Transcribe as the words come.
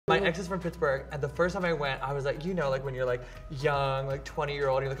My ex is from Pittsburgh, and the first time I went, I was like, you know, like when you're like young, like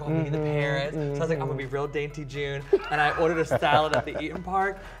 20-year-old, you're like, oh, I'm meeting the parents. So I was like, I'm gonna be real dainty June. And I ordered a salad at the Eaton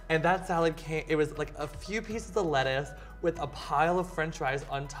Park, and that salad came, it was like a few pieces of lettuce with a pile of French fries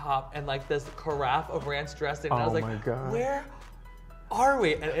on top and like this carafe of ranch dressing. And I was like, where are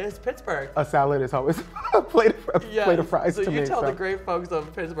we? And it is Pittsburgh. A salad is always a plate of fries to me. So you tell the great folks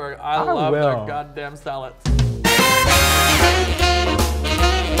of Pittsburgh, I love their goddamn salads.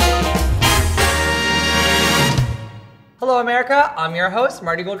 Hello, America. I'm your host,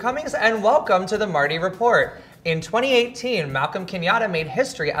 Marti Gould Cummings, and welcome to the Marti Report. In 2018, Malcolm Kenyatta made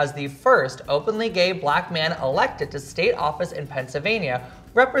history as the first openly gay black man elected to state office in Pennsylvania,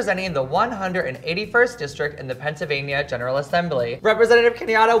 representing the 181st District in the Pennsylvania General Assembly. Representative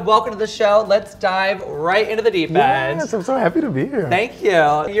Kenyatta, welcome to the show. Let's dive right into the deep end. Yes, I'm so happy to be here. Thank you.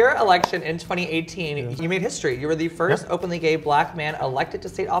 Your election in 2018, you made history. You were the first openly gay black man elected to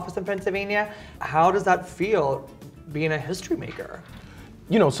state office in Pennsylvania. How does that feel, being a history maker?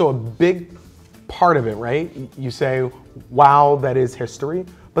 You know, so a big part of it, right? You say, wow, that is history.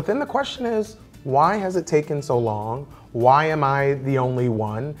 But then the question is, why has it taken so long? Why am I the only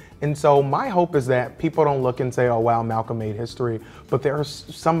one? And so my hope is that people don't look and say, oh, wow, Malcolm made history. But there's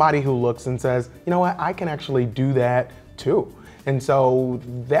somebody who looks and says, you know what, I can actually do that too. And so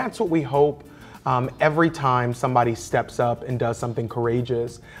that's what we hope. Every time somebody steps up and does something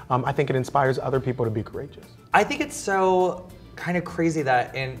courageous, I think it inspires other people to be courageous. I think it's so kind of crazy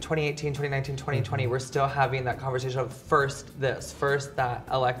that in 2018, 2019, 2020, we're still having that conversation of first that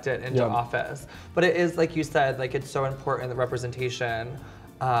elected into office. But it is, like you said, like it's so important, the representation.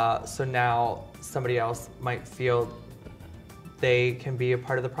 So now somebody else might feel they can be a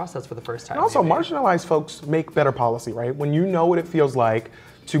part of the process for the first time. And also, marginalized folks make better policy, right? When you know what it feels like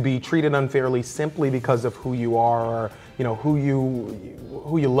to be treated unfairly simply because of who you are, or you know who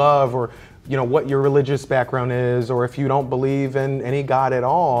you love, or you know what your religious background is, or if you don't believe in any God at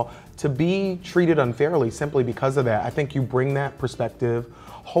all, to be treated unfairly simply because of that. I think you bring that perspective,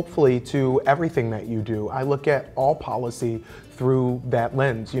 hopefully, to everything that you do. I look at all policy through that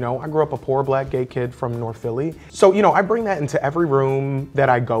lens. You know, I grew up a poor black gay kid from North Philly. So, you know, I bring that into every room that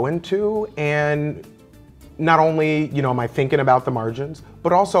I go into, and not only, you know, am I thinking about the margins,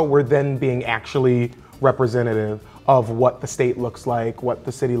 but also we're then being actually representative of what the state looks like, what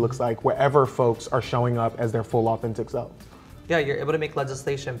the city looks like, wherever folks are showing up as their full authentic selves. Yeah, you're able to make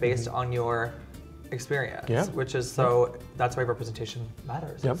legislation based on your experience, which is so, that's why representation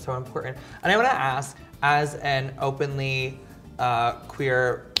matters. It's so important. And I want to ask, as an openly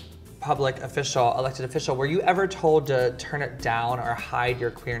queer public official, elected official, were you ever told to turn it down or hide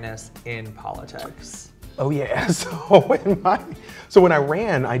your queerness in politics? Oh yeah, so when I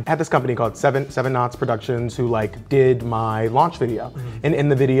ran, I had this company called Seven Knots Productions who like did my launch video. And in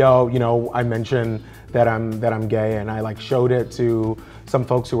the video, you know, I mentioned that I'm gay, and I like showed it to some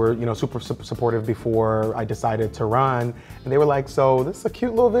folks who were, you know, super supportive before I decided to run. And they were like, so this is a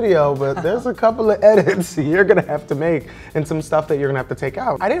cute little video, but there's a couple of edits you're gonna have to make and some stuff that you're gonna have to take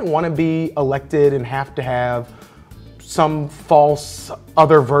out. I didn't want to be elected and have to have some false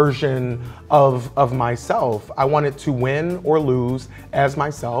other version of myself. I wanted to win or lose as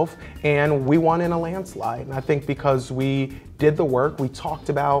myself, and we won in a landslide. And I think because we did the work, we talked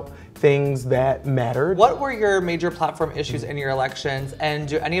about things that mattered. What were your major platform issues in your elections, and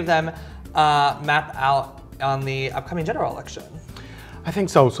do any of them map out on the upcoming general election? I think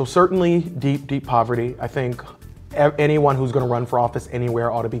so. So certainly deep poverty. I think anyone who's going to run for office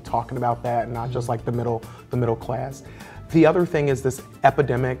anywhere ought to be talking about that, and not just like the middle class. The other thing is this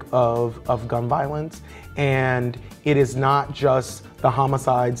epidemic of gun violence, and it is not just the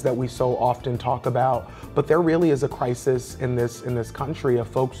homicides that we so often talk about, but there really is a crisis in this country of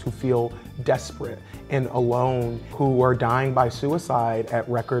folks who feel desperate and alone, who are dying by suicide at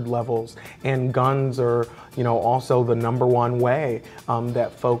record levels. And guns are, you know, also the #1 way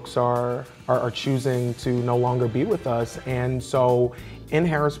that folks are choosing to no longer be with us. And so in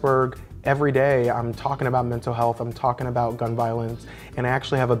Harrisburg, every day I'm talking about mental health, I'm talking about gun violence, and I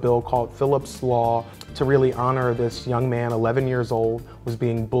actually have a bill called Phillips Law to really honor this young man, 11 years old, was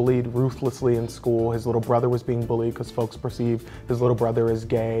being bullied ruthlessly in school. His little brother was being bullied because folks perceive his little brother as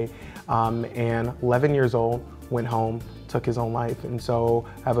gay, and 11 years old, went home, took his own life. And so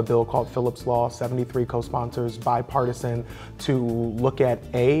I have a bill called Phillips Law, 73 co-sponsors, bipartisan, to look at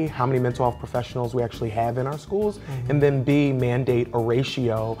A, how many mental health professionals we actually have in our schools, and then B, mandate a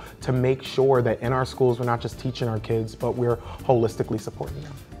ratio to make sure that in our schools we're not just teaching our kids, but we're holistically supporting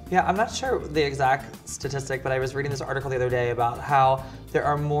them. Yeah, I'm not sure the exact statistic, but I was reading this article the other day about how there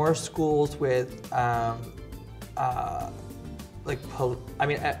are more schools with like like, I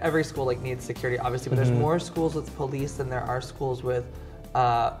mean, every school like needs security, obviously, but there's more schools with police than there are schools with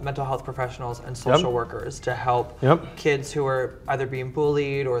mental health professionals and social workers to help kids who are either being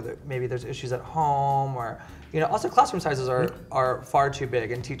bullied or maybe there's issues at home, or also classroom sizes are far too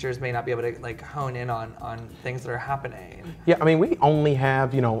big, and teachers may not be able to like hone in on things that are happening. Yeah, I mean, we only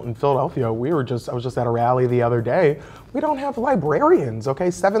have, in Philadelphia, I was just at a rally the other day. We don't have librarians,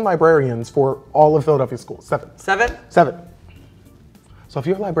 okay? 7 librarians for all of Philadelphia schools. 7. 7? 7. So if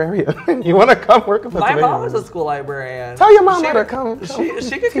you're a librarian and you want to come work in Pennsylvania. My mom is a school librarian. Tell your mom to come. She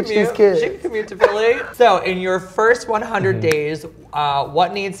could commute. These kids. She could commute to Philly. So in your first 100 days,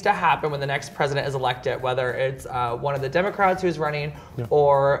 what needs to happen when the next president is elected, whether it's one of the Democrats who's running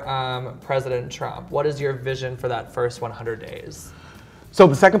or President Trump? What is your vision for that first 100 days? So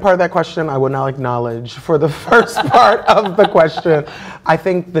the second part of that question, I will now acknowledge. For the first part of the question, I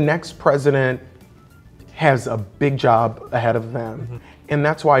think the next president has a big job ahead of them. And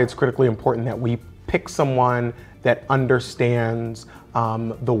that's why it's critically important that we pick someone that understands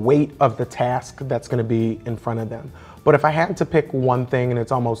the weight of the task that's going to be in front of them. But if I had to pick one thing, and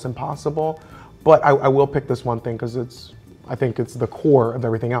it's almost impossible, but I will pick this one thing because I think it's the core of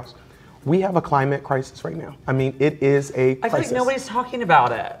everything else. We have a climate crisis right now. I mean, it is a crisis. I feel like nobody's talking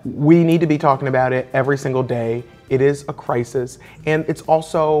about it. We need to be talking about it every single day. It is a crisis, and it's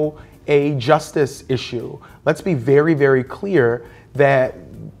also a justice issue. Let's be very, very clear that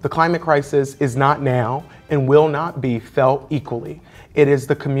the climate crisis is not now and will not be felt equally. It is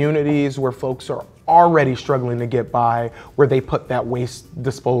the communities where folks are already struggling to get by, where they put that waste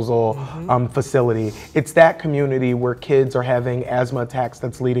disposal facility. It's that community where kids are having asthma attacks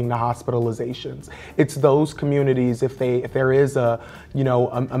that's leading to hospitalizations. It's those communities, if there is a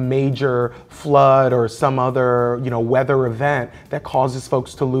major flood or some other weather event that causes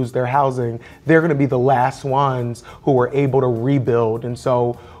folks to lose their housing, they're going to be the last ones who are able to rebuild. And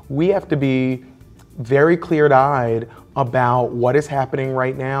so we have to be very clear-eyed about what is happening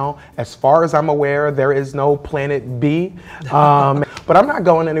right now. As far as I'm aware, there is no planet B, but I'm not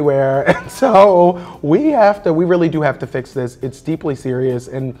going anywhere. And so we really do have to fix this. It's deeply serious.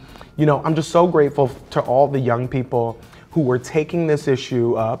 And, I'm just so grateful to all the young people who are taking this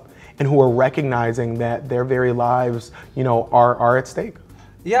issue up and who are recognizing that their very lives, are at stake.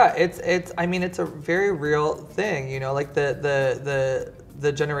 Yeah, I mean, it's a very real thing, like the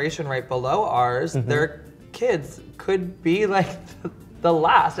generation right below ours, their kids could be like the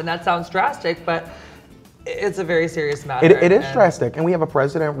last, and that sounds drastic, but it's a very serious matter. It is drastic, and we have a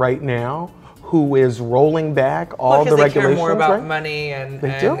president right now who is rolling back all the regulations. They care more about money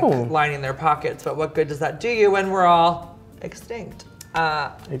and lining their pockets, but what good does that do you when we're all extinct?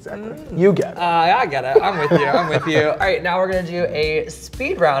 Exactly. You get it. I get it. I'm with you. I'm with you. All right, now we're going to do a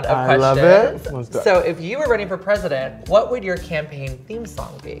speed round of questions. I love it. Let's do it. So if you were running for president, what would your campaign theme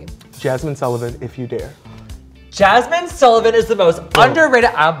song be? Jasmine Sullivan, If You Dare. Jasmine Sullivan is the most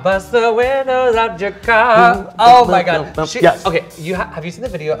underrated. I bust the windows out your car. Oh my God. Yes. Okay, have you seen the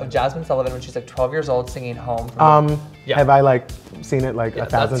video of Jasmine Sullivan when she's like 12 years old singing Home? Have I seen it like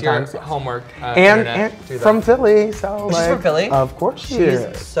 1,000 times? That's your homework. And from Philly, so she's from Philly? Of course she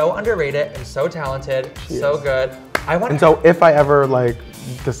is. She's so underrated and so talented, so good. And so if I ever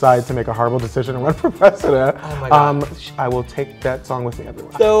decide to make a horrible decision and run for president, I will take that song with me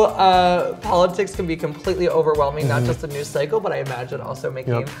everywhere. So politics can be completely overwhelming, not just the news cycle, but I imagine also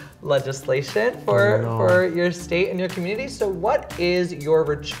making legislation for your state and your community. So what is your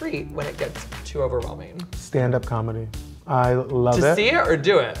retreat when it gets too overwhelming? Stand-up comedy. I love it. To see it or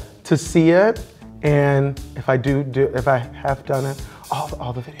do it? To see it, and if I have done it,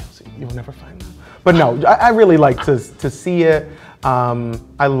 all the videos, you'll never find them. But no, I really like to see it.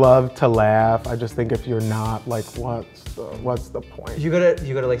 I love to laugh. I just think if you're not, what's the point? You go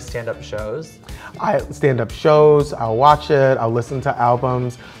to stand-up shows? Stand-up shows, I'll watch it, I'll listen to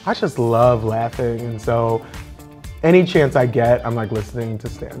albums. I just love laughing, and so any chance I get, I'm listening to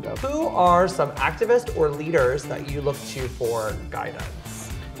stand-up. Who are some activists or leaders that you look to for guidance?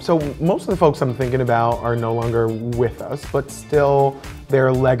 So most of the folks I'm thinking about are no longer with us, but still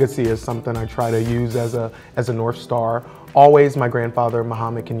their legacy is something I try to use as a North Star. Always my grandfather,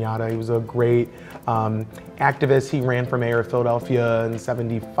 Muhammad Kenyatta, he was a great activist. He ran for mayor of Philadelphia in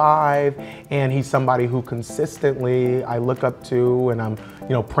 '75, and he's somebody who consistently I look up to, and I'm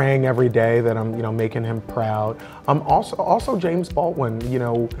praying every day that I'm making him proud. Also James Baldwin,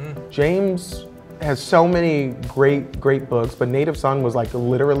 James has so many great books, but Native Son was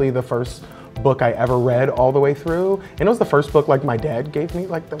literally the first book I ever read all the way through, and it was the first book my dad gave me.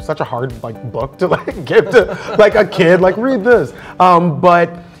 That was such a hard book to give to a kid. Read this.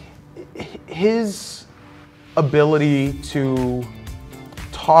 But his ability to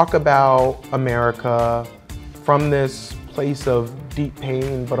talk about America from this place of deep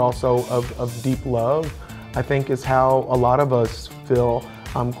pain, but also of deep love, I think is how a lot of us feel.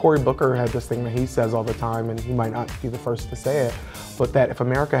 Cory Booker had this thing that he says all the time, and he might not be the first to say it, but that if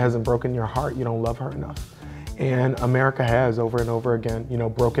America hasn't broken your heart, you don't love her enough. And America has over and over again, you know,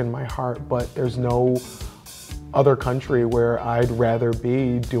 broken my heart, but there's no other country where I'd rather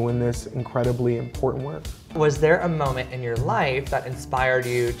be doing this incredibly important work. Was there a moment in your life that inspired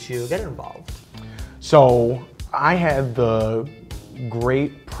you to get involved? So I had the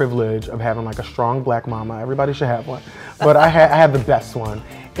great privilege of having like a strong black mama. Everybody should have one, but I had the best one.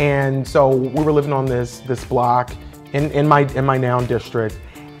 And so we were living on this block in my Noun district,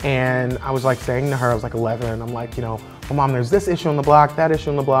 and I was like saying to her, I was like 11, I'm like, you know, well, Mom, there's this issue on the block, that issue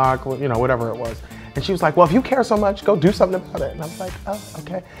on the block, you know, whatever it was. And she was like, well, if you care so much, go do something about it. And I was like, oh,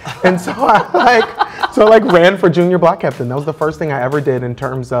 okay. And so I ran for junior block captain. That was the first thing I ever did in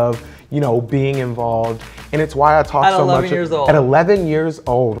terms of, you know, being involved. And it's why I talk so much. At 11 years old. At 11 years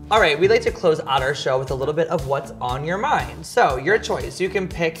old. All right, we like to close out our show with a little bit of what's on your mind. So your choice, you can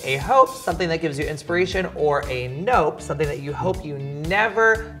pick a hope, something that gives you inspiration, or a nope, something that you hope you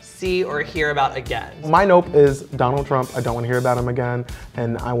never see or hear about again. My nope is Donald Trump. I don't want to hear about him again.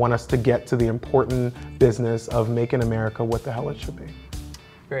 And I want us to get to the important business of making America what the hell it should be.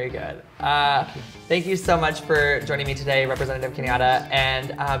 Very good. Thank you so much for joining me today, Representative Kenyatta.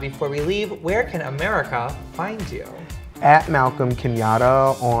 And before we leave, where can America find you? At Malcolm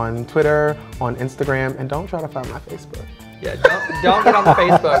Kenyatta on Twitter, on Instagram, and don't try to find my Facebook. Yeah, don't get on the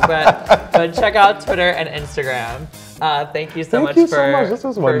Facebook, but check out Twitter and Instagram. Thank you so much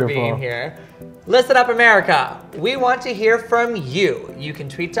for being here. Listen up, America. We want to hear from you. You can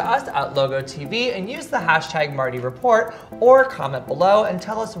tweet to us at LogoTV and use the hashtag MartiReport, or comment below and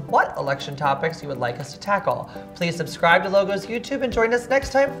tell us what election topics you would like us to tackle. Please subscribe to Logo's YouTube and join us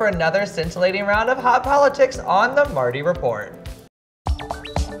next time for another scintillating round of hot politics on the Marti Report.